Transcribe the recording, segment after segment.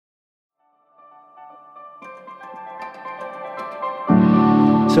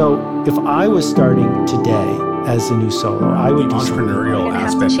So if I was starting today as a new solo, I would do entrepreneurial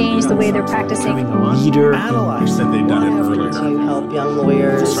aspect. Have to change the way they're practicing. Leader. Analyze that they've done it earlier. To help young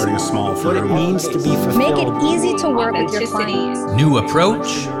lawyers. Starting a small What it firm. means to be fulfilled. Make it easy to work with your clients. New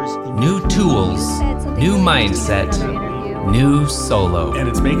approach, new tools, new mindset, new solo. And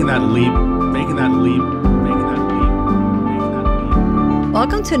it's making that leap.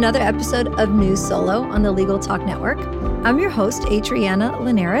 Welcome to another episode of New Solo on the Legal Talk Network. I'm your host, Adriana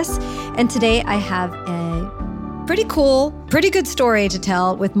Linares, and today I have a pretty good story to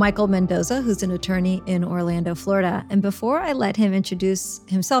tell with Michael Mendoza, who's an attorney in Orlando, Florida. And before I let him introduce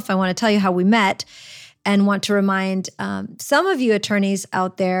himself, I want to tell you how we met and want to remind some of you attorneys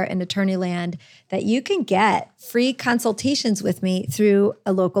out there in attorney land that you can get free consultations with me through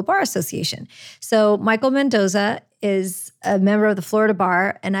a local bar association. So Michael Mendoza is a member of the Florida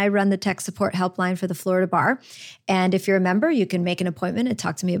Bar, and I run the tech support helpline for the Florida Bar. And if you're a member, you can make an appointment and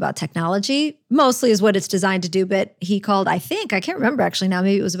talk to me about technology. Mostly is what it's designed to do, but he called, I can't remember actually now,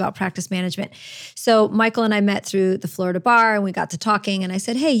 maybe it was about practice management. So Michael and I met through the Florida Bar, and we got to talking, and I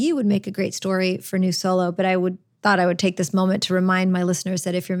said, hey, you would make a great story for New Solo, but thought I would take this moment to remind my listeners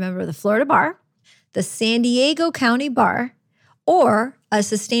that if you're a member of the Florida Bar, the San Diego County Bar, or a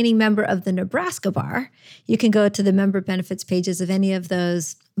sustaining member of the Nebraska Bar, you can go to the member benefits pages of any of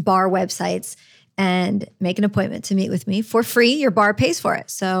those bar websites and make an appointment to meet with me for free. Your bar pays for it.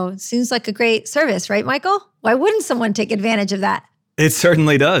 So it seems like a great service, right, Michael? Why wouldn't someone take advantage of that? It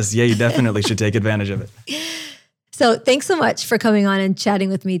certainly does. Yeah, you definitely should take advantage of it. So thanks so much for coming on and chatting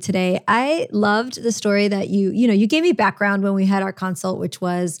with me today. I loved the story that you gave me background when we had our consult, which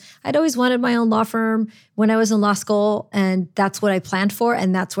was I'd always wanted my own law firm when I was in law school, and that's what I planned for,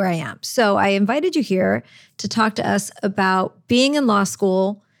 and that's where I am. So I invited you here to talk to us about being in law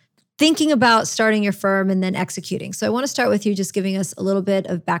school, thinking about starting your firm, and then executing. So I want to start with you just giving us a little bit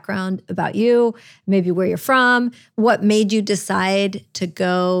of background about you, maybe where you're from, what made you decide to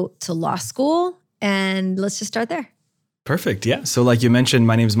go to law school, and let's just start there. Perfect. Yeah. So like you mentioned,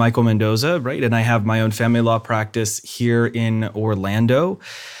 my name is Michael Mendoza, right? And I have my own family law practice here in Orlando,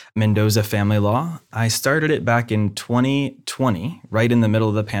 Mendoza Family Law. I started it back in 2020, right in the middle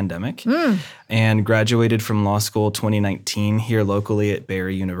of the pandemic, and graduated from law school 2019 here locally at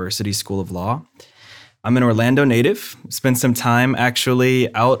Barry University School of Law. I'm an Orlando native, spent some time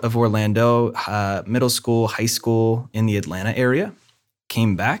actually out of Orlando, middle school, high school in the Atlanta area,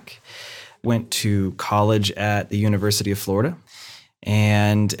 came back. Went to college at the University of Florida.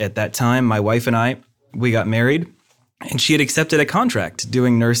 And at that time, my wife and I, we got married, and she had accepted a contract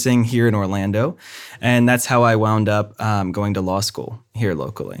doing nursing here in Orlando. And that's how I wound up going to law school here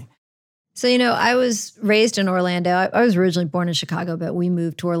locally. So, I was raised in Orlando. I was originally born in Chicago, but we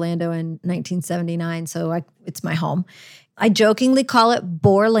moved to Orlando in 1979. So it's my home. I jokingly call it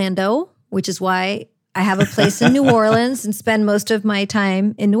Borlando, which is why I have a place in New Orleans and spend most of my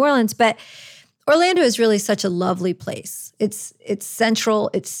time in New Orleans. But Orlando is really such a lovely place. It's central,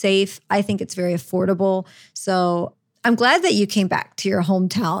 it's safe. I think it's very affordable. So I'm glad that you came back to your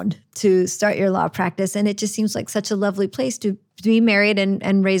hometown to start your law practice. And it just seems like such a lovely place to be married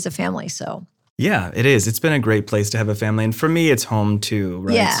and raise a family. So yeah, it is. It's been a great place to have a family. And for me, it's home too,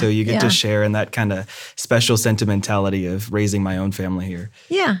 right? Yeah, so you get to share in that kind of special sentimentality of raising my own family here.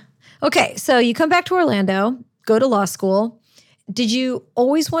 Yeah. Okay, so you come back to Orlando, go to law school. Did you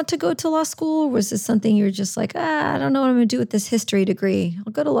always want to go to law school? Or was this something you were just like, I don't know what I'm going to do with this history degree.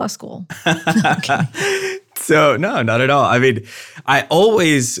 I'll go to law school. Okay. So no, not at all. I mean, I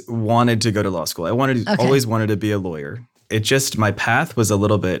always wanted to go to law school. Always wanted to be a lawyer. It just, my path was a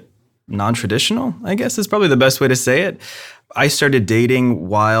little bit non-traditional, I guess is probably the best way to say it. I started dating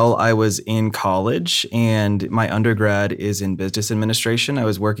while I was in college, and my undergrad is in business administration. I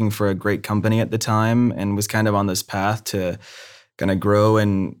was working for a great company at the time and was kind of on this path to kind of grow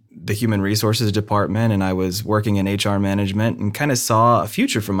in the human resources department. And I was working in HR management and kind of saw a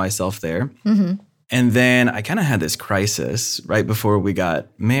future for myself there. Mm-hmm. And then I kind of had this crisis right before we got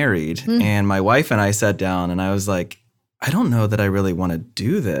married. And my wife and I sat down and I was like, I don't know that I really want to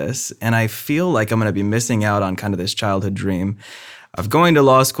do this. And I feel like I'm going to be missing out on kind of this childhood dream of going to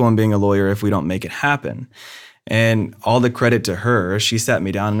law school and being a lawyer if we don't make it happen. And all the credit to her, she sat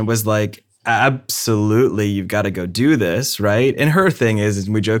me down and was like, absolutely, you've got to go do this, right? And her thing is,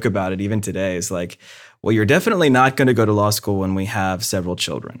 and we joke about it even today, is like, well, you're definitely not going to go to law school when we have several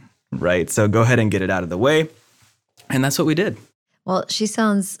children, right? So go ahead and get it out of the way. And that's what we did. Well, she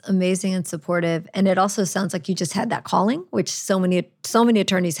sounds amazing and supportive. And it also sounds like you just had that calling, which so many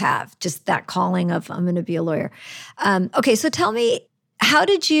attorneys have, just that calling of, I'm going to be a lawyer. Okay, so tell me, how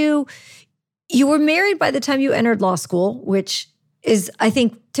did you were married by the time you entered law school, which is, I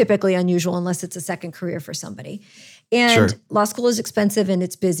think, typically unusual unless it's a second career for somebody. And Sure. law school is expensive and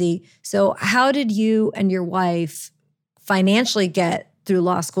it's busy. So how did you and your wife financially get through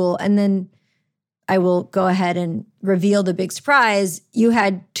law school? And then I will go ahead and reveal the big surprise. You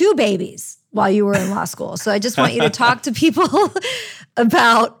had 2 babies while you were in law school. So I just want you to talk to people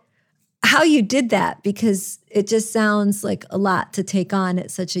about how you did that, because it just sounds like a lot to take on at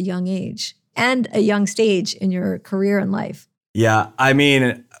such a young age and a young stage in your career and life. Yeah, I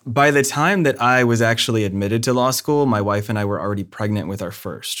mean, by the time that I was actually admitted to law school, my wife and I were already pregnant with our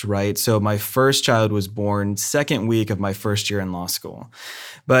first, right? So my first child was born second week of my first year in law school.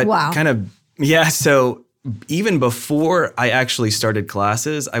 But Wow. so even before I actually started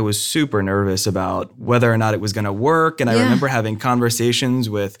classes, I was super nervous about whether or not it was going to work. And I remember having conversations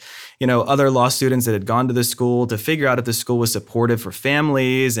with, other law students that had gone to the school to figure out if the school was supportive for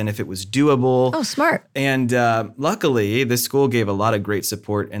families and if it was doable. Oh, smart. And luckily, the school gave a lot of great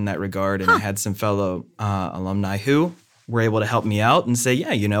support in that regard. And I had some fellow alumni who were able to help me out and say,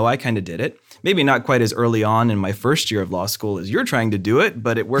 yeah, I kind of did it. Maybe not quite as early on in my first year of law school as you're trying to do it,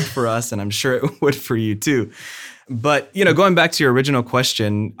 but it worked for us, and I'm sure it would for you too. But, going back to your original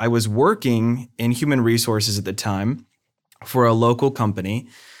question, I was working in human resources at the time for a local company,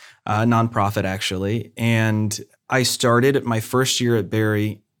 a nonprofit actually, and I started my first year at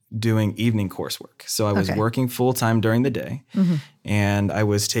Barry doing evening coursework. So I was working full-time during the day, and I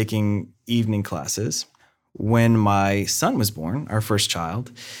was taking evening classes. When my son was born, our first child,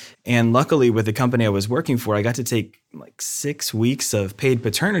 and luckily with the company I was working for, I got to take like 6 weeks of paid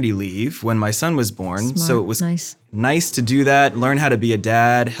paternity leave when my son was born. Smart. So it was nice to do that, learn how to be a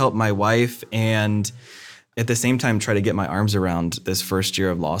dad, help my wife, and at the same time try to get my arms around this first year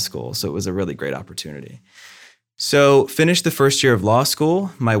of law school. So it was a really great opportunity. So finished the first year of law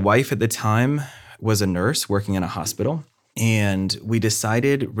school. My wife at the time was a nurse working in a hospital, and we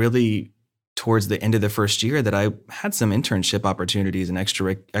decided really towards the end of the first year that I had some internship opportunities and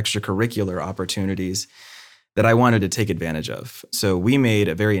extracurricular opportunities that I wanted to take advantage of. So we made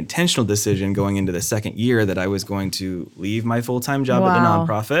a very intentional decision going into the second year that I was going to leave my full-time job at the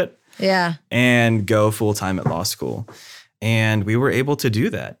nonprofit and go full-time at law school. And we were able to do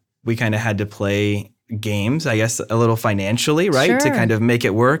that. We kind of had to play games, I guess, a little financially, right? To kind of make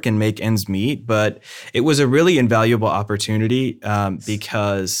it work and make ends meet. But it was a really invaluable opportunity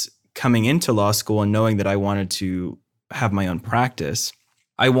because coming into law school and knowing that I wanted to have my own practice,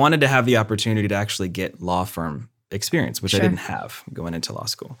 I wanted to have the opportunity to actually get law firm experience, which I didn't have going into law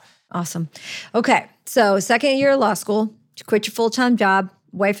school. Awesome. Okay. So second year of law school, you quit your full-time job,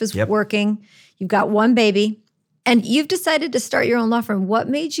 wife is working, you've got 1 baby, and you've decided to start your own law firm. What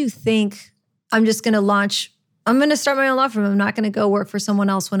made you think, I'm going to start my own law firm. I'm not going to go work for someone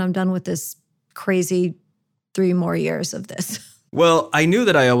else when I'm done with this crazy 3 more years of this? Well, I knew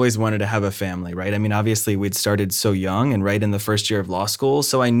that I always wanted to have a family, right? I mean, obviously we'd started so young and right in the first year of law school.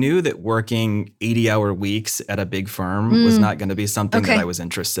 So I knew that working 80-hour weeks at a big firm was not going to be something that I was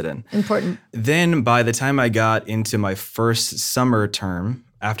interested in. Important. Then by the time I got into my first summer term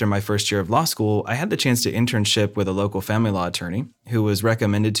after my first year of law school, I had the chance to internship with a local family law attorney who was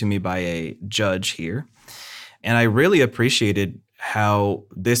recommended to me by a judge here. And I really appreciated how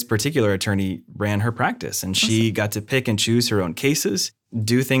this particular attorney ran her practice. And she got to pick and choose her own cases,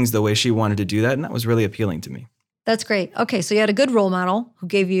 do things the way she wanted to do that. And that was really appealing to me. That's great. Okay, so you had a good role model who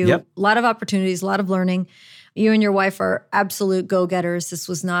gave you a lot of opportunities, a lot of learning. You and your wife are absolute go-getters. This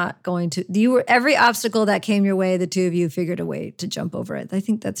was not going to, every obstacle that came your way, the two of you figured a way to jump over it. I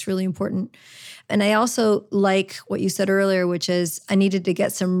think that's really important. And I also like what you said earlier, which is I needed to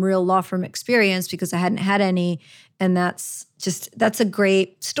get some real law firm experience because I hadn't had any. And that's a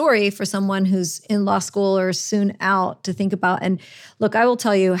great story for someone who's in law school or soon out to think about. And look, I will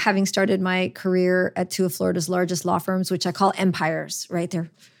tell you, having started my career at 2 of Florida's largest law firms, which I call empires, right?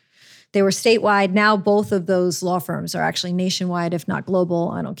 They were statewide. Now both of those law firms are actually nationwide, if not global.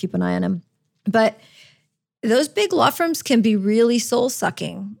 I don't keep an eye on them. But those big law firms can be really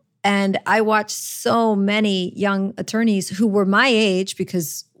soul-sucking. And I watched so many young attorneys who were my age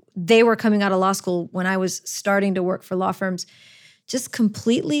because they were coming out of law school when I was starting to work for law firms, just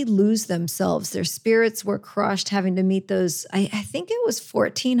completely lose themselves. Their spirits were crushed having to meet those, I think it was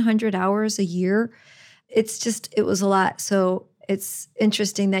 1,400 hours a year. It was a lot. So it's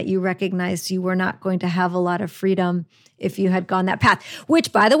interesting that you recognized you were not going to have a lot of freedom if you had gone that path,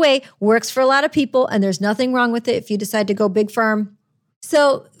 which, by the way, works for a lot of people, and there's nothing wrong with it if you decide to go big firm.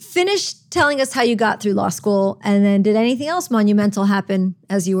 So finish telling us how you got through law school, and then did anything else monumental happen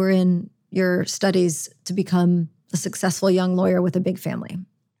as you were in your studies to become a successful young lawyer with a big family?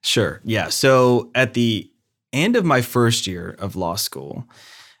 Sure. Yeah. So at the end of my first year of law school,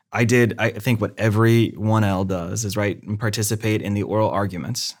 I think what every 1L does is participate in the oral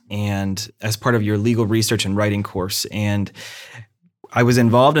arguments and as part of your legal research and writing course. And I was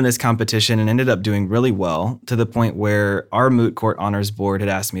involved in this competition and ended up doing really well to the point where our moot court honors board had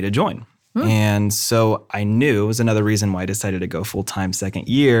asked me to join. And so I knew, it was another reason why I decided to go full-time second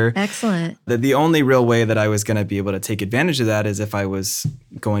year. Excellent. That the only real way that I was going to be able to take advantage of that is if I was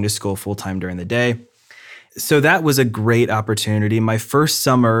going to school full-time during the day. So that was a great opportunity. My first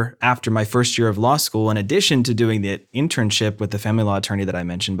summer after my first year of law school, in addition to doing the internship with the family law attorney that I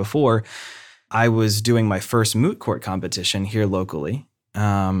mentioned before, I was doing my first moot court competition here locally,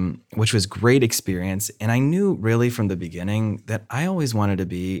 which was great experience. And I knew really from the beginning that I always wanted to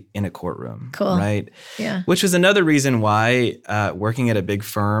be in a courtroom. Cool. Right? Yeah. Which was another reason why working at a big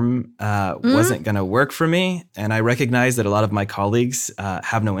firm wasn't going to work for me. And I recognize that a lot of my colleagues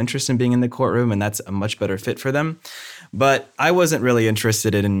have no interest in being in the courtroom, and that's a much better fit for them. But I wasn't really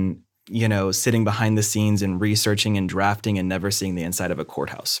interested in, sitting behind the scenes and researching and drafting and never seeing the inside of a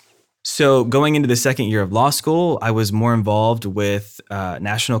courthouse. So going into the second year of law school, I was more involved with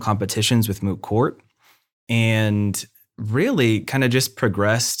national competitions with moot court and really kind of just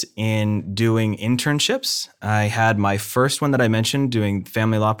progressed in doing internships. I had my first one that I mentioned doing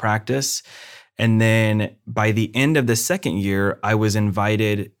family law practice. And then by the end of the second year, I was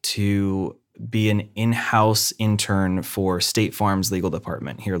invited to be an in-house intern for State Farm's legal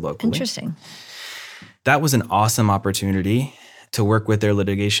department here locally. Interesting. That was an awesome opportunity to work with their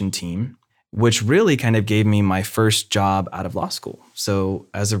litigation team, which really kind of gave me my first job out of law school. So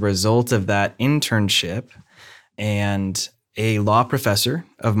as a result of that internship and a law professor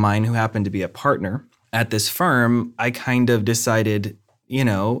of mine who happened to be a partner at this firm, I kind of decided,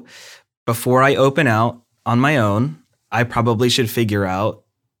 before I open out on my own, I probably should figure out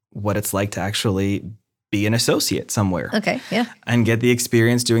what it's like to actually be an associate somewhere. Okay, yeah. And get the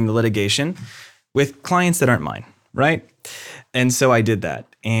experience doing the litigation with clients that aren't mine, right? And so I did that.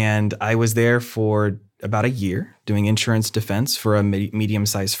 And I was there for about a year doing insurance defense for a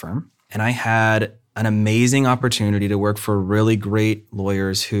medium-sized firm. And I had an amazing opportunity to work for really great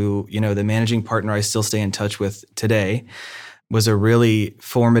lawyers who, the managing partner I still stay in touch with today was a really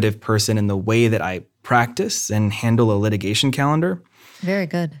formative person in the way that I practice and handle a litigation calendar. Very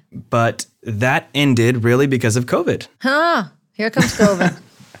good. But that ended really because of COVID. Here comes COVID.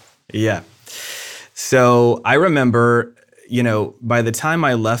 Yeah. So I remember, by the time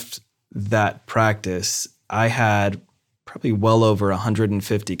I left that practice, I had probably well over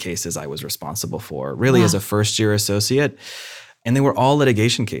 150 cases I was responsible for, really as a first-year associate. And they were all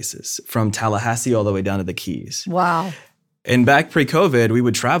litigation cases from Tallahassee all the way down to the Keys. Wow. And back pre-COVID, we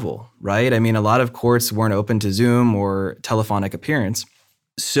would travel, right? I mean, a lot of courts weren't open to Zoom or telephonic appearance.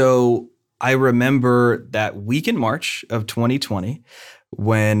 So I remember that week in March of 2020,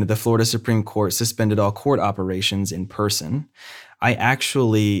 when the Florida Supreme Court suspended all court operations in person, I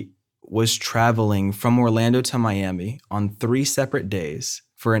actually was traveling from Orlando to Miami on 3 separate days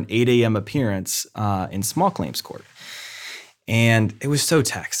for an 8 a.m. appearance in small claims court. And it was so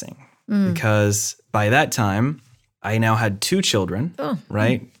taxing because by that time, I now had 2 children,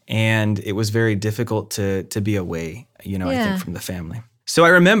 right? And it was very difficult to be away, I think, from the family. So I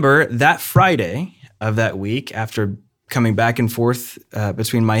remember that Friday of that week, after coming back and forth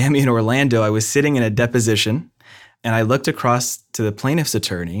between Miami and Orlando, I was sitting in a deposition and I looked across to the plaintiff's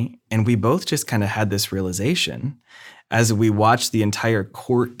attorney and we both just kind of had this realization as we watched the entire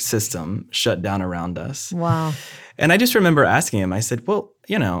court system shut down around us. Wow. And I just remember asking him, I said, well,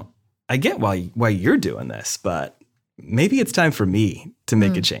 I get why you're doing this, but maybe it's time for me to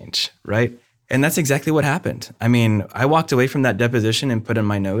make a change, right? And that's exactly what happened. I mean, I walked away from that deposition and put in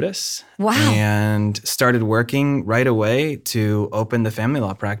my notice. Wow. And started working right away to open the family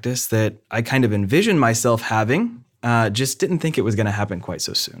law practice that I kind of envisioned myself having, just didn't think it was going to happen quite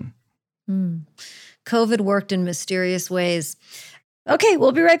so soon. COVID worked in mysterious ways. Okay,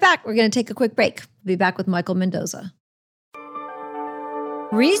 we'll be right back. We're going to take a quick break. We'll be back with Michael Mendoza.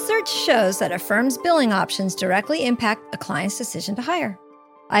 Research shows that a firm's billing options directly impact a client's decision to hire.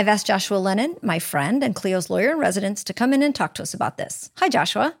 I've asked Joshua Lennon, my friend and Clio's lawyer in residence, to come in and talk to us about this. Hi,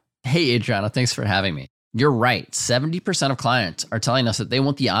 Joshua. Hey, Adriana. Thanks for having me. You're right. 70% of clients are telling us that they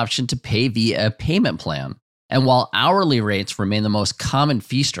want the option to pay via a payment plan. And while hourly rates remain the most common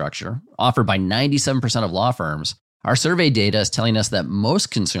fee structure offered by 97% of law firms, our survey data is telling us that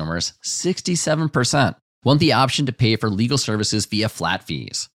most consumers, 67%, want the option to pay for legal services via flat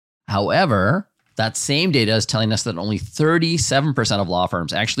fees. However, that same data is telling us that only 37% of law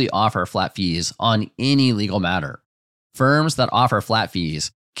firms actually offer flat fees on any legal matter. Firms that offer flat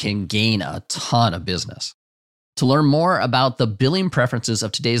fees can gain a ton of business. To learn more about the billing preferences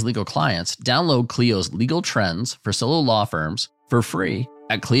of today's legal clients, download Clio's Legal Trends for Solo Law Firms for free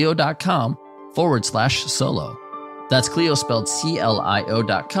at clio.com/solo. That's Clio spelled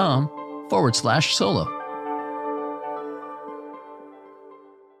CLIO.com/solo.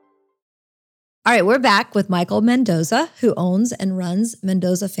 All right, we're back with Michael Mendoza, who owns and runs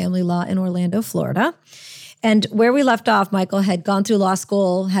Mendoza Family Law in Orlando, Florida. And where we left off, Michael had gone through law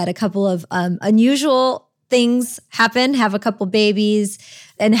school, had a couple of unusual things happen, have a couple babies,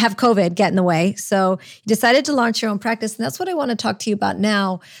 and have COVID get in the way. So you decided to launch your own practice. And that's what I want to talk to you about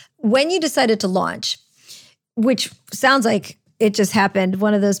now. When you decided to launch, which sounds like it just happened,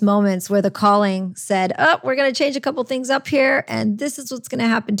 one of those moments where the calling said, oh, we're going to change a couple things up here, and this is what's going to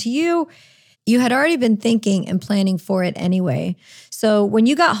happen to you. You had already been thinking and planning for it anyway. So when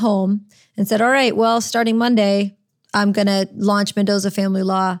you got home and said, all right, well, starting Monday, I'm going to launch Mendoza Family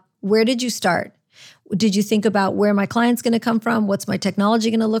Law, where did you start? Did you think about where my client's going to come from? What's my technology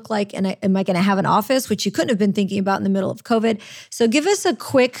going to look like? And am I going to have an office, which you couldn't have been thinking about in the middle of COVID? So give us a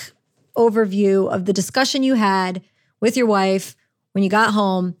quick overview of the discussion you had with your wife when you got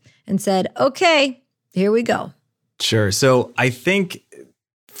home and said, okay, here we go. Sure. So I think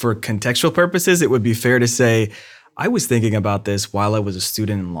for contextual purposes, it would be fair to say I was thinking about this while I was a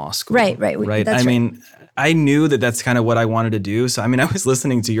student in law school. Right. I mean, I knew that that's kind of what I wanted to do. So, I mean, I was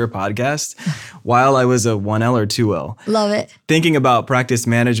listening to your podcast while I was a 1L or 2L. Love it. Thinking about practice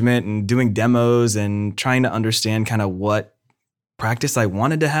management and doing demos and trying to understand kind of what practice I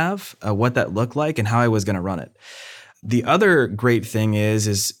wanted to have, what that looked like, and how I was going to run it. The other great thing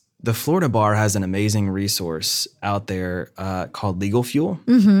is the Florida Bar has an amazing resource out there called Legal Fuel.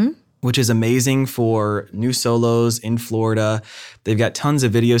 Mm-hmm. Which is amazing for new solos in Florida. They've got tons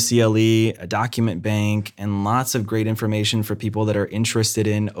of video CLE, a document bank, and lots of great information for people that are interested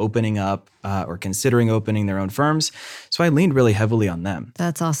in opening up or considering opening their own firms. So I leaned really heavily on them.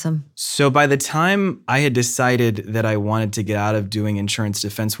 That's awesome. So by the time I had decided that I wanted to get out of doing insurance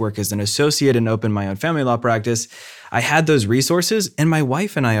defense work as an associate and open my own family law practice, I had those resources, and my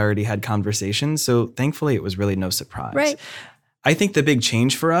wife and I already had conversations. So thankfully, it was really no surprise. Right. I think the big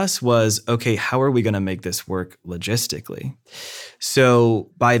change for us was, okay, how are we going to make this work logistically?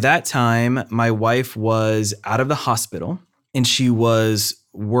 So by that time, my wife was out of the hospital and she was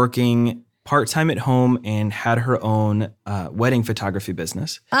working part-time at home and had her own wedding photography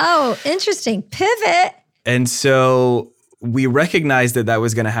business. Oh, interesting. Pivot. And so we recognized that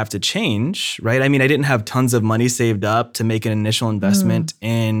was going to have to change, right? I mean, I didn't have tons of money saved up to make an initial investment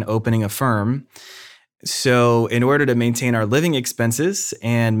in opening a firm. So in order to maintain our living expenses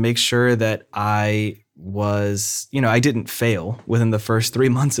and make sure that I was, I didn't fail within the first 3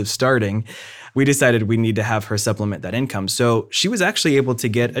 months of starting, we decided we need to have her supplement that income. So she was actually able to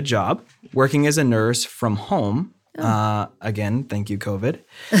get a job working as a nurse from home. Again, thank you, COVID,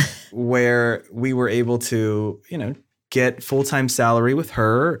 where we were able to, get full-time salary with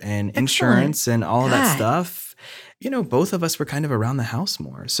her and insurance and all of that stuff. Both of us were kind of around the house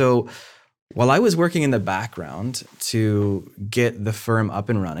more. So while I was working in the background to get the firm up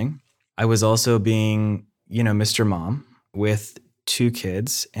and running, I was also being, Mr. Mom with 2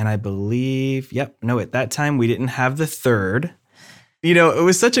 kids. And I believe, at that time we didn't have the third. It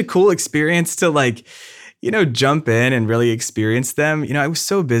was such a cool experience to jump in and really experience them. I was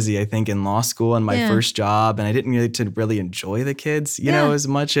so busy, I think, in law school and my first job, and I didn't really enjoy the kids, as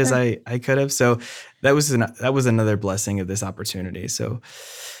much as I could have. So that was another blessing of this opportunity. So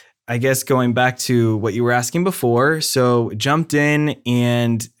I guess going back to what you were asking before, so jumped in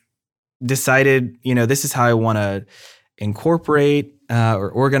and decided, this is how I want to incorporate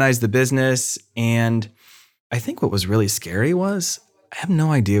or organize the business. And I think what was really scary was I have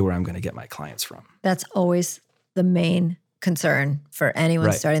no idea where I'm going to get my clients from. That's always the main concern for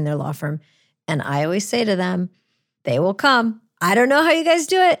anyone starting their law firm. And I always say to them, they will come. I don't know how you guys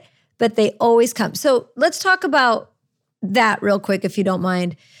do it, but they always come. So let's talk about that real quick, if you don't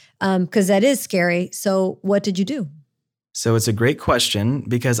mind. Because that is scary. So what did you do? So it's a great question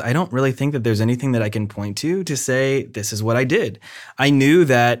because I don't really think that there's anything that I can point to say, this is what I did. I knew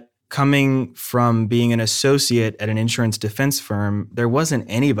that coming from being an associate at an insurance defense firm, there wasn't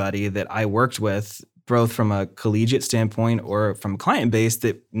anybody that I worked with, both from a collegiate standpoint or from client base,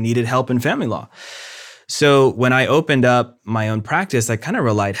 that needed help in family law. So when I opened up my own practice, I kind of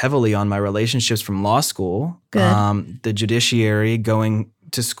relied heavily on my relationships from law school, the judiciary, going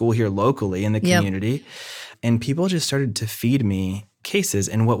to school here locally in the community. And people just started to feed me cases.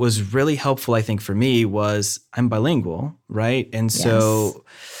 And what was really helpful, I think, for me was I'm bilingual, right? And so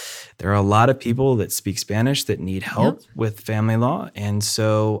there are a lot of people that speak Spanish that need help with family law. And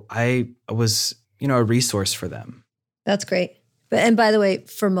so I was, a resource for them. That's great. And by the way,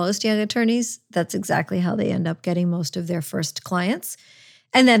 for most young attorneys, that's exactly how they end up getting most of their first clients.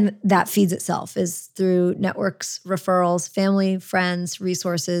 And then that feeds itself is through networks, referrals, family, friends,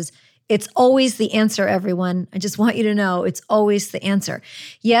 resources. It's always the answer, everyone. I just want you to know it's always the answer.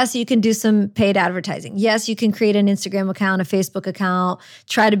 Yes, you can do some paid advertising. Yes, you can create an Instagram account, a Facebook account,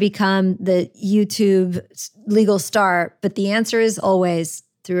 try to become the YouTube legal star, but the answer is always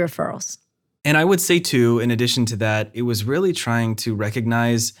through referrals. And I would say too, in addition to that, it was really trying to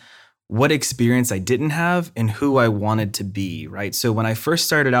recognize what experience I didn't have and who I wanted to be, right? So when I first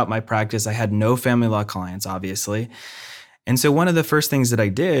started out my practice, I had no family law clients, obviously. And so one of the first things that I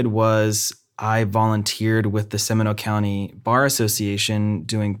did was I volunteered with the Seminole County Bar Association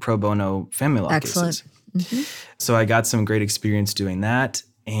doing pro bono family law cases. Mm-hmm. So I got some great experience doing that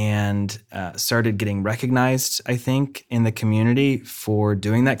and started getting recognized, I think, in the community for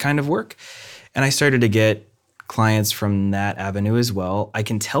doing that kind of work. And I started to get clients from that avenue as well. I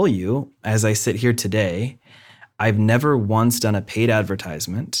can tell you, as I sit here today, I've never once done a paid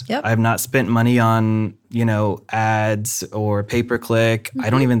advertisement. Yep. I've not spent money on, ads or pay-per-click. Mm-hmm. I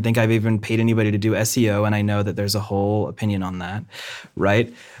don't even think I've even paid anybody to do SEO, and I know that there's a whole opinion on that,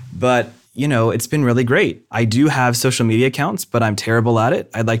 right? But, it's been really great. I do have social media accounts, but I'm terrible at it.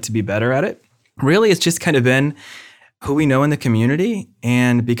 I'd like to be better at it. Really, it's just kind of been who we know in the community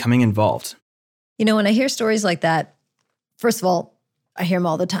and becoming involved. When I hear stories like that, first of all, I hear them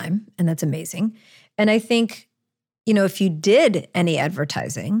all the time, and that's amazing. And I think, if you did any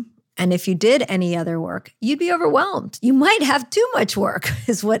advertising and if you did any other work, you'd be overwhelmed. You might have too much work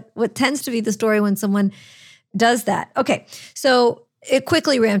is what tends to be the story when someone does that. Okay, so it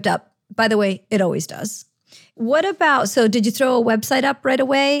quickly ramped up. By the way, it always does. What about, so did you throw a website up right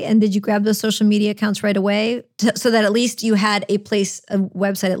away? And did you grab those social media accounts right away so that at least you had a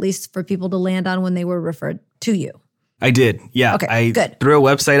website at least for people to land on when they were referred to you? I did. Yeah. Okay, good. Threw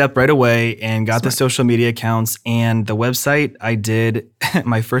a website up right away and got the social media accounts. And the website I did,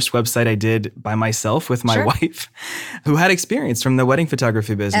 my first website I did by myself with my wife, who had experience from the wedding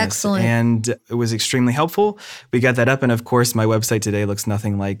photography business. Excellent. And it was extremely helpful. We got that up. And of course, my website today looks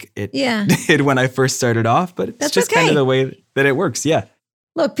nothing like it did when I first started off. But it's just kind of the way that it works. Yeah.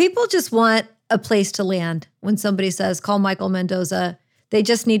 Look, people just want a place to land when somebody says, call Michael Mendoza. They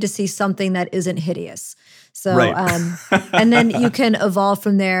just need to see something that isn't hideous. So, and then you can evolve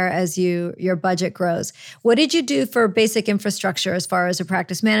from there as your budget grows. What did you do for basic infrastructure as far as a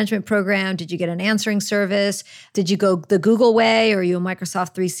practice management program? Did you get an answering service? Did you go the Google way, or are you a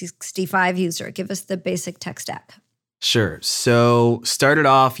Microsoft 365 user? Give us the basic tech stack. Sure. So started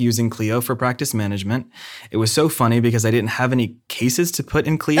off using Clio for practice management. It was so funny because I didn't have any cases to put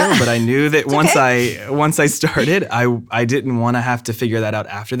in Clio, but I knew that once I started, I didn't want to have to figure that out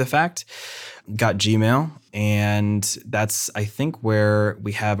after the fact. Got Gmail, and that's, I think, where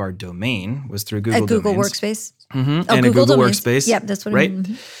we have our domain was through Google Domains. Google Workspace. Mm-hmm. And Google Domains. Workspace. Yep, that's what I mean.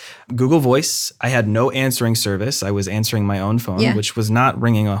 Mm-hmm. Google Voice, I had no answering service. I was answering my own phone, which was not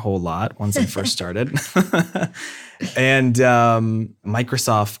ringing a whole lot once I first started. And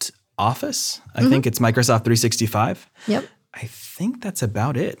Microsoft Office, I think it's Microsoft 365. Yep. I think that's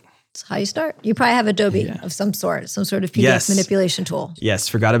about it. That's how you start. You probably have Adobe of some sort of PDF manipulation tool. Yes,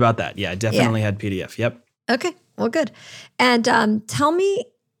 forgot about that. Yeah, definitely had PDF. Yep. Okay, well, good. And tell me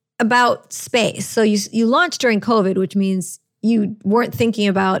about space. So you launched during COVID, which means you weren't thinking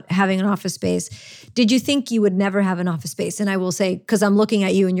about having an office space. Did you think you would never have an office space? And I will say, because I'm looking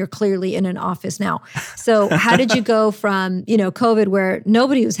at you and you're clearly in an office now. So how did you go from, COVID where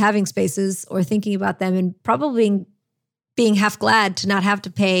nobody was having spaces or thinking about them and probably being half glad to not have to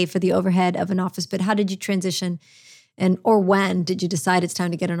pay for the overhead of an office, but how did you transition or when did you decide it's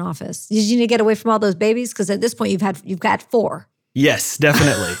time to get an office? Did you need to get away from all those babies? Because at this point you've got 4. Yes,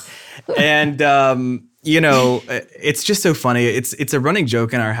 definitely. And, it's just so funny. It's a running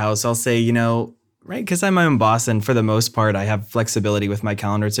joke in our house. I'll say, right, because I'm my own boss and for the most part, I have flexibility with my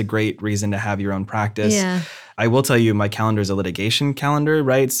calendar. It's a great reason to have your own practice. Yeah. I will tell you my calendar is a litigation calendar,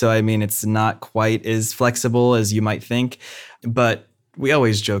 right? So, it's not quite as flexible as you might think, but we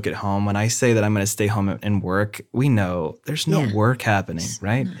always joke at home. When I say that I'm going to stay home and work, we know there's no work happening,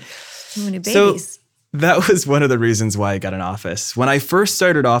 right? Too many babies. So that was one of the reasons why I got an office. When I first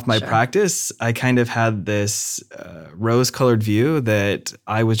started off my practice, I kind of had this rose-colored view that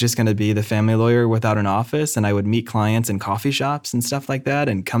I was just going to be the family lawyer without an office, and I would meet clients in coffee shops and stuff like that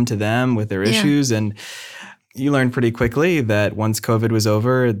and come to them with their issues. And you learn pretty quickly that once COVID was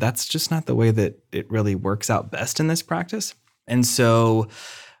over, that's just not the way that it really works out best in this practice. And so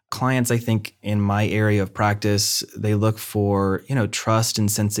clients, I think, in my area of practice, they look for, trust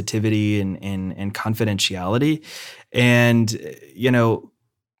and sensitivity and confidentiality. And,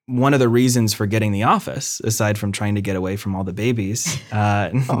 one of the reasons for getting the office, aside from trying to get away from all the babies,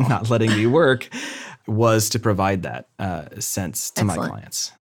 not letting me work, was to provide that sense to my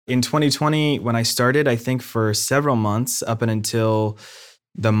clients. In 2020, when I started, I think for several months, up and until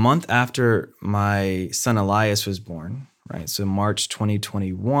the month after my son Elias was born, right? So March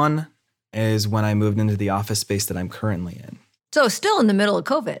 2021 is when I moved into the office space that I'm currently in. So still in the middle of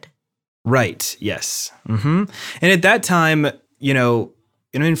COVID. Right. Yes. Mm-hmm. And at that time,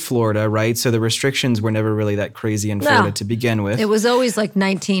 in Florida, right? So the restrictions were never really that crazy in Florida to begin with. It was always like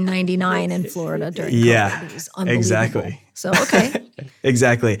 1999 in Florida during COVID. It was unbelievable. Exactly. So, okay.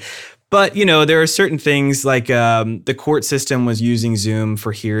 Exactly. But, there are certain things like the court system was using Zoom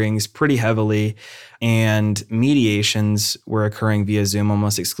for hearings pretty heavily, and mediations were occurring via Zoom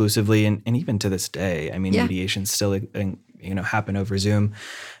almost exclusively. And even to this day, mediations still, happen over Zoom.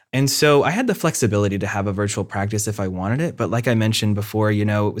 And so I had the flexibility to have a virtual practice if I wanted it. But like I mentioned before, it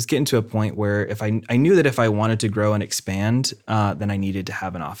was getting to a point where if I knew that if I wanted to grow and expand, then I needed to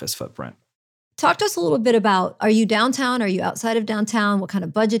have an office footprint. Talk to us a little bit about, are you downtown? Are you outside of downtown? What kind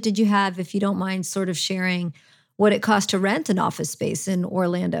of budget did you have? If you don't mind sort of sharing what it cost to rent an office space in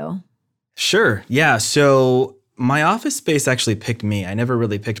Orlando. Sure. Yeah. So my office space actually picked me. I never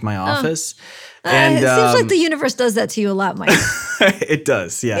really picked my office. And it seems like the universe does that to you a lot, Mike. It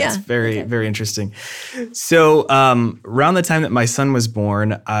does. Yeah. It's very, very interesting. So around the time that my son was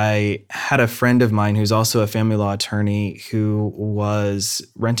born, I had a friend of mine who's also a family law attorney who was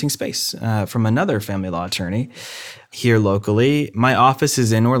renting space from another family law attorney here locally. My office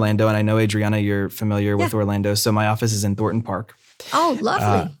is in Orlando, and I know, Adriana, you're familiar with Orlando. So my office is in Thornton Park. Oh,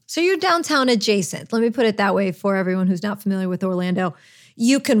 lovely. So you're downtown adjacent. Let me put it that way for everyone who's not familiar with Orlando.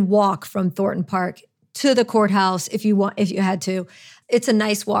 You can walk from Thornton Park to the courthouse if you had to. It's a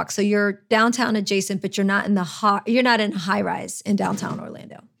nice walk. So you're downtown adjacent, but you're not in high rise in downtown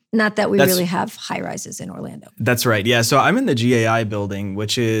Orlando. Not that we really have high rises in Orlando. That's right. Yeah. So I'm in the GAI building,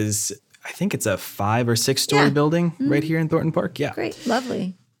 which is, I think it's a 5 or 6 story building right here in Thornton Park. Yeah. Great.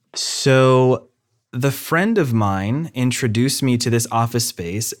 Lovely. So the friend of mine introduced me to this office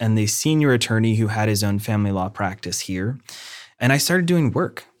space and the senior attorney who had his own family law practice here. And I started doing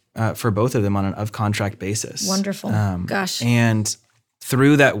work for both of them on an of-contract basis. Wonderful. Gosh. And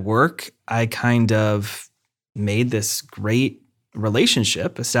through that work, I kind of made this great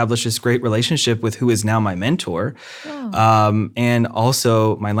relationship, established this great relationship with who is now my mentor, and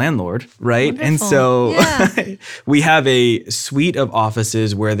also my landlord, right? Wonderful. And so we have a suite of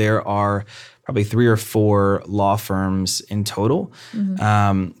offices where there are probably 3 or 4 law firms in total,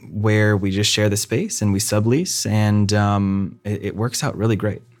 where we just share the space and we sublease, and it works out really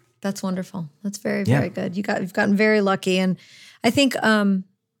great. That's wonderful. That's very, very good. You've gotten very lucky, and I think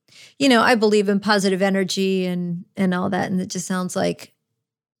I believe in positive energy and all that, and it just sounds like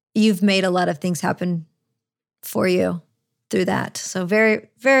you've made a lot of things happen for you through that. So very,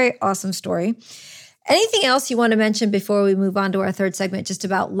 very awesome story. Anything else you want to mention before we move on to our third segment, just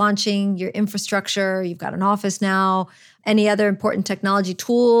about launching your infrastructure? You've got an office now. Any other important technology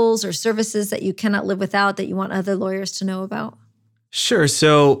tools or services that you cannot live without that you want other lawyers to know about? Sure.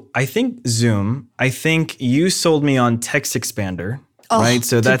 So I think Zoom. I think you sold me on TextExpander, right?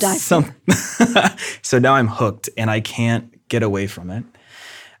 So that's something. So now I'm hooked and I can't get away from it.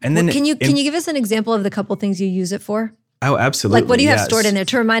 And then can you give us an example of the couple things you use it for? Oh, absolutely. Like, what do you have stored in there?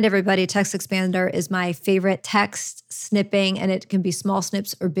 To remind everybody, TextExpander is my favorite text snipping, and it can be small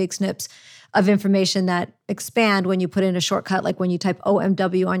snips or big snips of information that expand when you put in a shortcut. Like when you type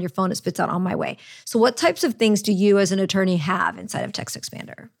OMW on your phone, it spits out "on my way." So what types of things do you as an attorney have inside of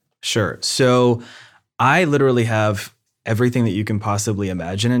TextExpander? Sure. So I literally have everything that you can possibly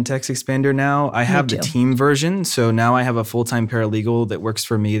imagine in TextExpander now. I have the team version. So now I have a full-time paralegal that works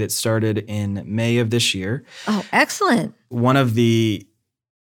for me that started in May of this year. Oh, excellent. One of the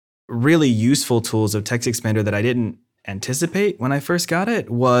really useful tools of TextExpander that I didn't anticipate when I first got it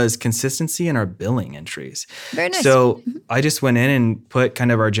was consistency in our billing entries. Very nice. So I just went in and put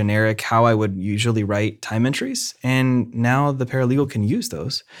kind of our generic how I would usually write time entries. And now the paralegal can use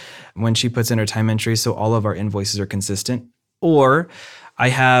those when she puts in her time entries. So all of our invoices are consistent. Or I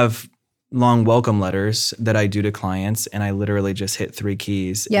have long welcome letters that I do to clients, and I literally just hit 3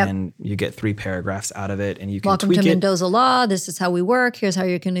 keys and you get 3 paragraphs out of it, and you can Welcome tweak to it. Mendoza Law. This is how we work. Here's how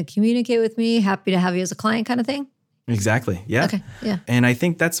you're going to communicate with me. Happy to have you as a client, kind of thing. Exactly. Yeah. Okay. Yeah. And I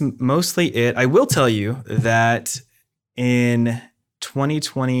think that's mostly it. I will tell you that in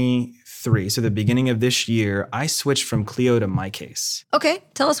 2023, 3, so the beginning of this year, I switched from Clio to MyCase. Okay,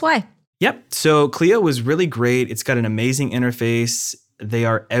 tell us why. Yep. So Clio was really great. It's got an amazing interface. They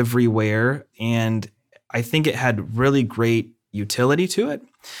are everywhere. And I think it had really great utility to it.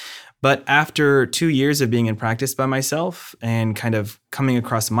 But after 2 years of being in practice by myself and kind of coming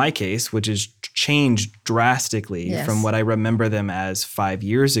across MyCase, which has changed drastically from what I remember them as 5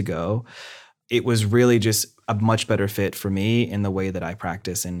 years ago, it was really just a much better fit for me in the way that I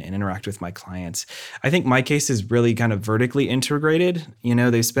practice and interact with my clients. I think MyCase is really kind of vertically integrated. You know,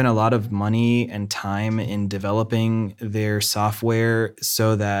 they spent a lot of money and time in developing their software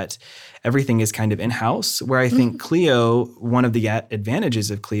so that everything is kind of in-house, where I think Clio, one of the advantages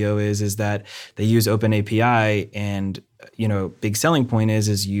of Clio is that they use OpenAPI, and, you know, big selling point is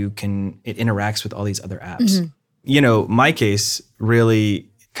it interacts with all these other apps. You know, MyCase really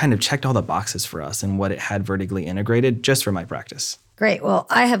kind of checked all the boxes for us and what it had vertically integrated just for my practice. Great. Well,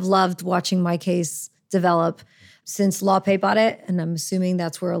 I have loved watching MyCase develop since LawPay bought it, and I'm assuming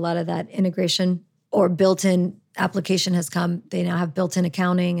that's where a lot of that integration or built-in application has come. They now have built-in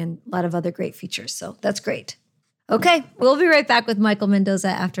accounting and a lot of other great features. So that's great. Okay, we'll be right back with Michael Mendoza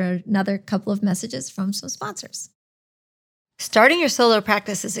after another couple of messages from some sponsors. Starting your solo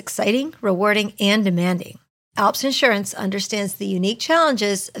practice is exciting, rewarding, and demanding. Alps Insurance understands the unique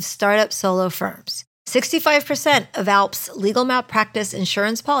challenges of startup solo firms. 65% of Alps legal malpractice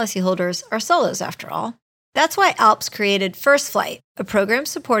insurance policyholders are solos, after all. That's why Alps created First Flight, a program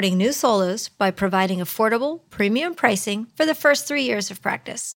supporting new solos by providing affordable, premium pricing for the first 3 years of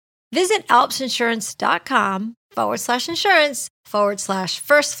practice. Visit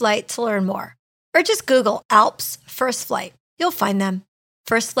alpsinsurance.com/insurance/First Flight to learn more. Or just Google Alps First Flight. You'll find them.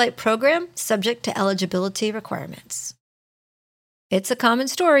 First Flight program subject to eligibility requirements. It's a common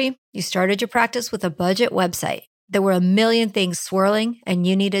story. You started your practice with a budget website. There were a million things swirling, and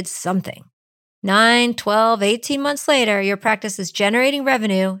you needed something. 9, 12, 18 months later, your practice is generating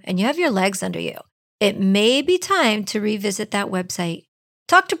revenue, and you have your legs under you. It may be time to revisit that website.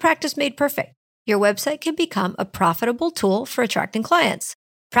 Talk to Practice Made Perfect. Your website can become a profitable tool for attracting clients.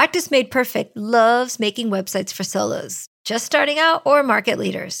 Practice Made Perfect loves making websites for solos, just starting out or market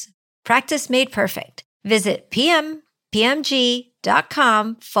leaders. Practice Made Perfect. Visit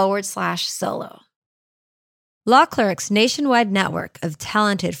pmg.com/solo. Law Clerk's nationwide network of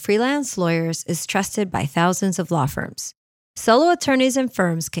talented freelance lawyers is trusted by thousands of law firms. Solo attorneys and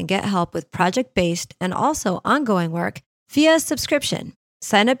firms can get help with project-based and also ongoing work via a subscription.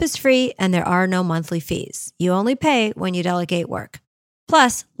 Sign up is free and there are no monthly fees. You only pay when you delegate work.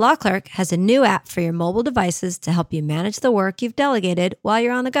 Plus, Law Clerk has a new app for your mobile devices to help you manage the work you've delegated while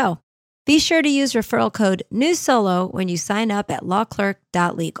you're on the go. Be sure to use referral code NEWSOLO when you sign up at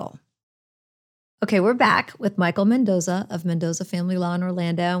lawclerk.legal. Okay, we're back with Michael Mendoza of Mendoza Family Law in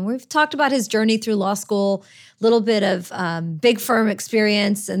Orlando. And we've talked about his journey through law school, a little bit of big firm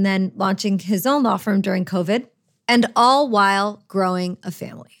experience, and then launching his own law firm during COVID, and all while growing a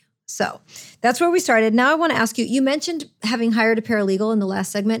family. So that's where we started. Now I want to ask you, you mentioned having hired a paralegal in the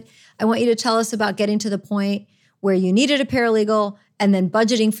last segment. I want you to tell us about getting to the point where you needed a paralegal and then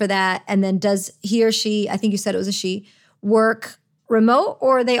budgeting for that. And then does he or she, I think you said it was a she, work remote,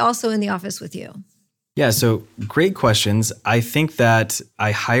 or are they also in the office with you? Yeah, so great questions. I think that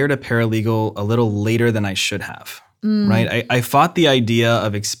I hired a paralegal a little later than I should have. Right? I fought the idea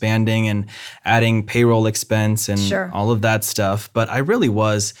of expanding and adding payroll expense and all of that stuff, but I really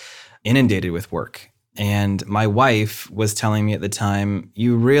was inundated with work. And my wife was telling me at the time,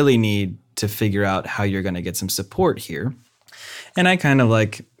 you really need to figure out how you're going to get some support here. And I kind of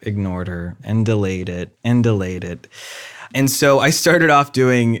like ignored her and delayed it and delayed it. And so I started off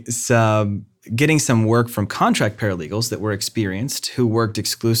getting some work from contract paralegals that were experienced, who worked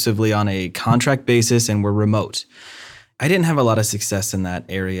exclusively on a contract basis and were remote. I didn't have a lot of success in that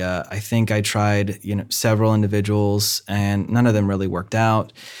area. I think I tried, several individuals and none of them really worked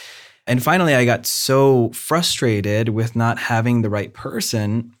out. And finally, I got so frustrated with not having the right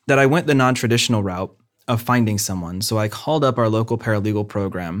person that I went the non-traditional route of finding someone. So I called up our local paralegal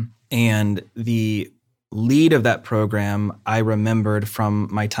program, and the lead of that program I remembered from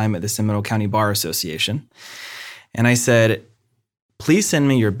my time at the Seminole County Bar Association. And I said, please send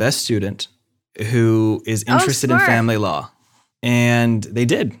me your best student who is interested in family law. And they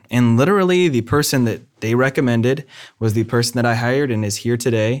did. And literally the person that they recommended was the person that I hired and is here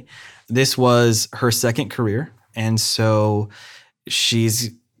today. This was her second career. And so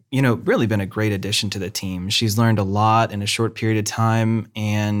she's, really been a great addition to the team. She's learned a lot in a short period of time,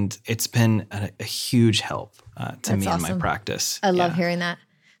 and it's been a huge help to me in my practice. I love hearing that.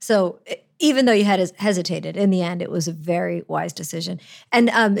 So even though you had hesitated, in the end, it was a very wise decision. And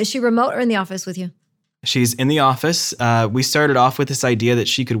is she remote or in the office with you? She's in the office. We started off with this idea that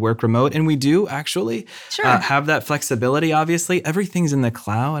she could work remote, and we do actually have that flexibility, obviously. Everything's in the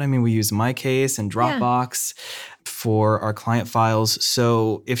cloud. I mean, we use MyCase and Dropbox for our client files.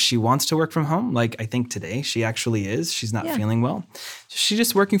 So if she wants to work from home, like I think today she actually is, she's not feeling well, she's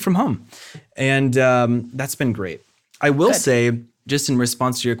just working from home. And that's been great. I will say, just in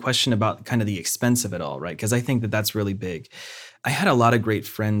response to your question about kind of the expense of it all, right? Because I think that that's really big. I had a lot of great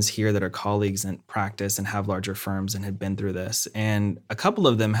friends here that are colleagues in practice and have larger firms and had been through this. And a couple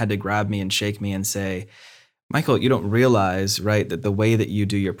of them had to grab me and shake me and say, Michael, you don't realize, right, that the way that you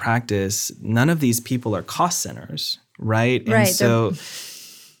do your practice, none of these people are cost centers, right? And so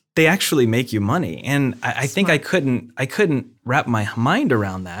they actually make you money. And I think I couldn't wrap my mind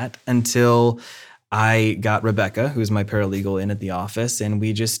around that until I got Rebecca, who's my paralegal, in at the office, and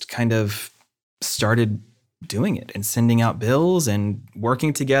we just kind of started doing it and sending out bills and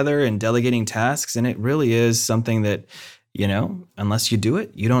working together and delegating tasks. And it really is something that, you know, unless you do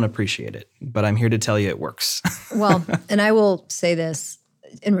it, you don't appreciate it. But I'm here to tell you it works. Well, and I will say this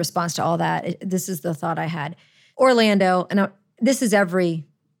in response to all that. This is the thought I had. Orlando, and this is every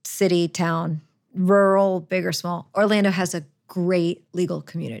city, town, rural, big or small. Orlando has a great legal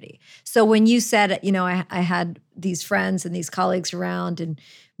community. So when you said, you know, I had these friends and these colleagues around and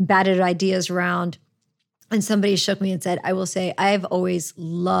batted ideas around, and somebody shook me and said, I will say, I've always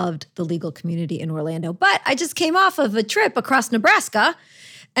loved the legal community in Orlando, but I just came off of a trip across Nebraska.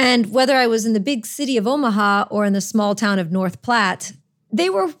 And whether I was in the big city of Omaha or in the small town of North Platte, they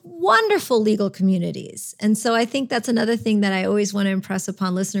were wonderful legal communities. And so I think that's another thing that I always want to impress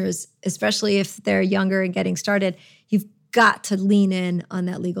upon listeners, especially if they're younger and getting started. You've got to lean in on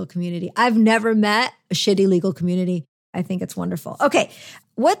that legal community. I've never met a shitty legal community. I think it's wonderful. Okay,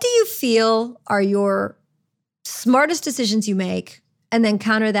 what do you feel are your smartest decisions you make, and then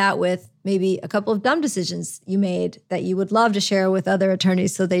counter that with maybe a couple of dumb decisions you made that you would love to share with other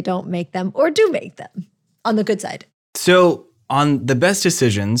attorneys so they don't make them or do make them on the good side? So on the best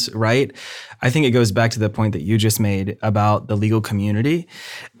decisions, right, I think it goes back to the point that you just made about the legal community.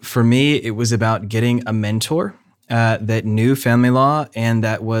 For me, it was about getting a mentor that knew family law and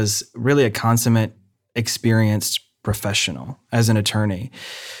that was really a consummate, experienced professional as an attorney.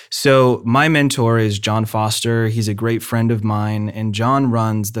 So my mentor is John Foster. He's a great friend of mine, and John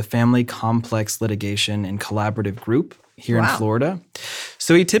runs the Family Complex Litigation and Collaborative Group here in Florida.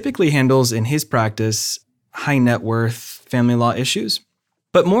 So he typically handles in his practice high net worth family law issues.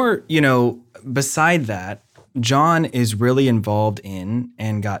 But more, you know, beside that, John is really involved in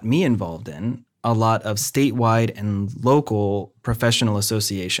and got me involved in a lot of statewide and local professional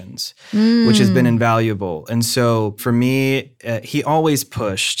associations, which has been invaluable. And so for me, he always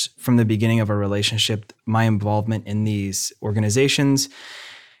pushed from the beginning of our relationship my involvement in these organizations.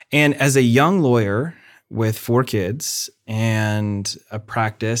 And as a young lawyer with 4 kids and a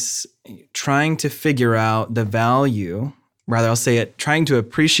practice, trying to figure out the value, rather I'll say it, trying to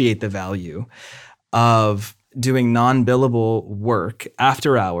appreciate the value of doing non-billable work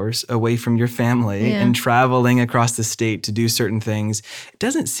after hours away from your family and traveling across the state to do certain things, it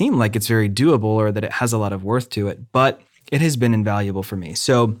doesn't seem like it's very doable or that it has a lot of worth to it, but it has been invaluable for me.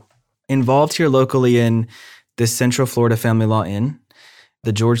 So involved here locally in the Central Florida Family Law Inn,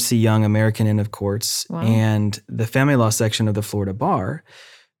 the George C. Young American Inn of Courts, and the family law section of the Florida Bar,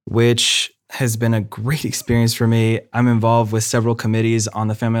 which has been a great experience for me. I'm involved with several committees on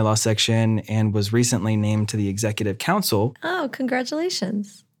the family law section and was recently named to the executive council. Oh,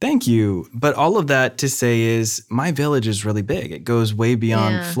 congratulations. Thank you. But all of that to say is my village is really big. It goes way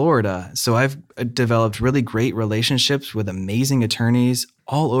beyond Florida. So I've developed really great relationships with amazing attorneys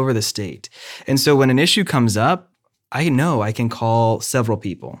all over the state. And so when an issue comes up, I know I can call several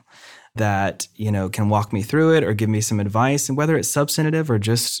people that, you know, can walk me through it or give me some advice, and whether it's substantive or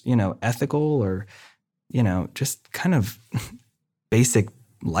just, you know, ethical or, you know, just kind of basic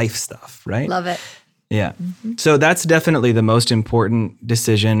life stuff, right? Love it. Yeah. So that's definitely the most important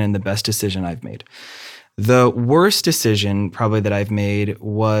decision and the best decision I've made. The worst decision probably that I've made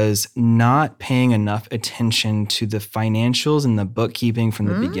was not paying enough attention to the financials and the bookkeeping from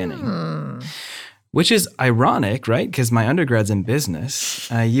the beginning. Which is ironic, right? Because my undergrad's in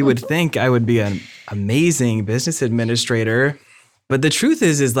business. You would think I would be an amazing business administrator. But the truth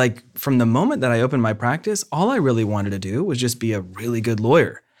is like from the moment that I opened my practice, all I really wanted to do was just be a really good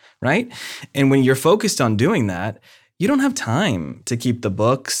lawyer, right? And when you're focused on doing that, you don't have time to keep the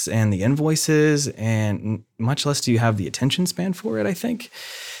books and the invoices, and much less do you have the attention span for it, I think.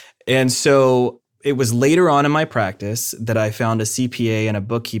 And so it was later on in my practice that I found a CPA and a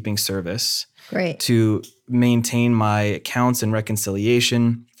bookkeeping service. Great. To maintain my accounts and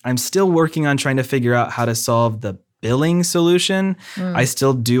reconciliation. I'm still working on trying to figure out how to solve the billing solution. I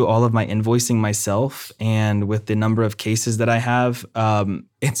still do all of my invoicing myself. And with the number of cases that I have,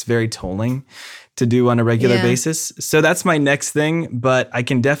 it's very tolling to do on a regular basis. So that's my next thing. But I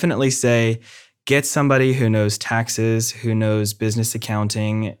can definitely say, get somebody who knows taxes, who knows business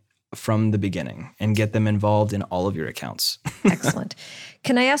accounting from the beginning, and get them involved in all of your accounts. Excellent.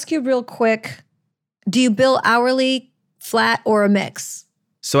 Can I ask you real quick, do you bill hourly, flat, or a mix?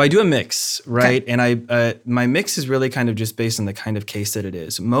 So I do a mix, right? Okay. And my mix is really kind of just based on the kind of case that it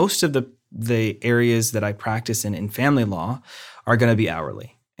is. Most of the areas that I practice in family law are going to be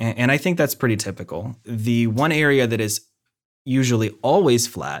hourly. And I think that's pretty typical. The one area that is usually always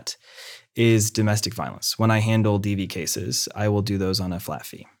flat is domestic violence. When I handle DV cases, I will do those on a flat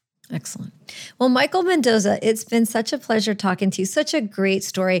fee. Excellent. Well, Michael Mendoza, it's been such a pleasure talking to you. Such a great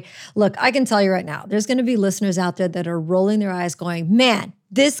story. Look, I can tell you right now, there's going to be listeners out there that are rolling their eyes going, man,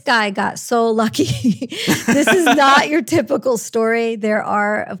 this guy got so lucky. This is not your typical story. There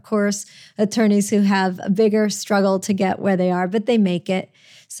are, of course, attorneys who have a bigger struggle to get where they are, but they make it.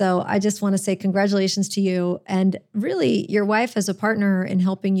 So I just want to say congratulations to you. And really, your wife as a partner in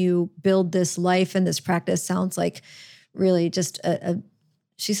helping you build this life and this practice sounds like really just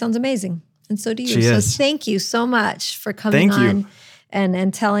she sounds amazing. And so do you. She is. Thank you so much for coming on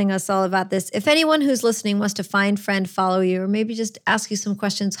and telling us all about this. If anyone who's listening wants to find, friend, follow you, or maybe just ask you some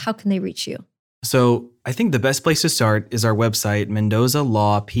questions, how can they reach you? So I think the best place to start is our website,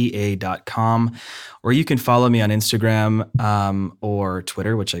 mendozalawpa.com, or you can follow me on Instagram or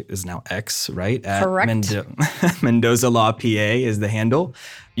Twitter, which is now X, right? Correct. Mendoza Law PA is the handle.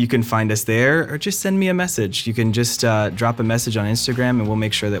 You can find us there, or just send me a message. You can just drop a message on Instagram, and we'll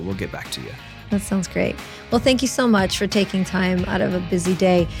make sure that we'll get back to you. That sounds great. Well, thank you so much for taking time out of a busy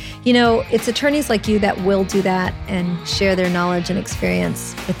day. You know, it's attorneys like you that will do that and share their knowledge and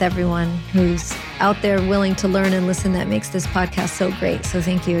experience with everyone who's out there willing to learn and listen. That makes this podcast so great. So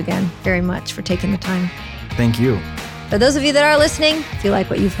thank you again very much for taking the time. Thank you. For those of you that are listening, if you like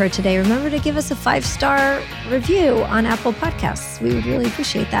what you've heard today, remember to give us a 5-star review on Apple Podcasts. We would really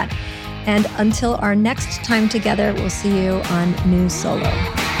appreciate that. And until our next time together, we'll see you on New Solo.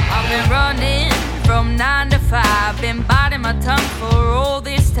 I've been running from 9 to 5, been biting my tongue for all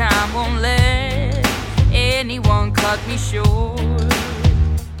this time. Won't let anyone cut me short.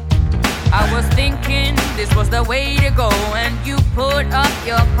 I was thinking this was the way to go, and you put up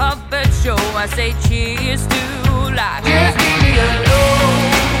your puppet show. I say cheers to life. Just leave me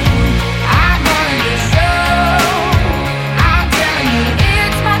alone. I'm running the show. I'm telling you,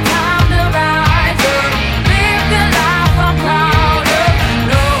 it's my time to rise up, live the life I'm proud of.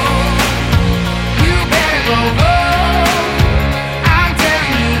 No, you better go home. I'm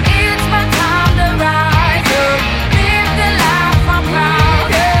telling you, it's my time to rise up, live the life I'm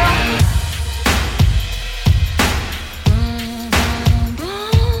proud of.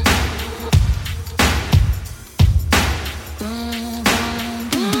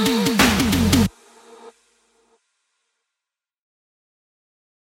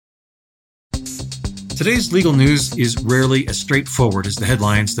 Today's legal news is rarely as straightforward as the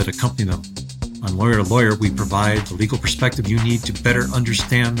headlines that accompany them. On Lawyer to Lawyer, we provide the legal perspective you need to better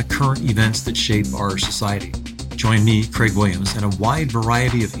understand the current events that shape our society. Join me, Craig Williams, and a wide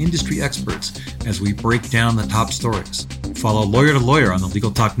variety of industry experts as we break down the top stories. Follow Lawyer to Lawyer on the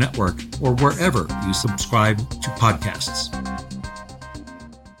Legal Talk Network or wherever you subscribe to podcasts.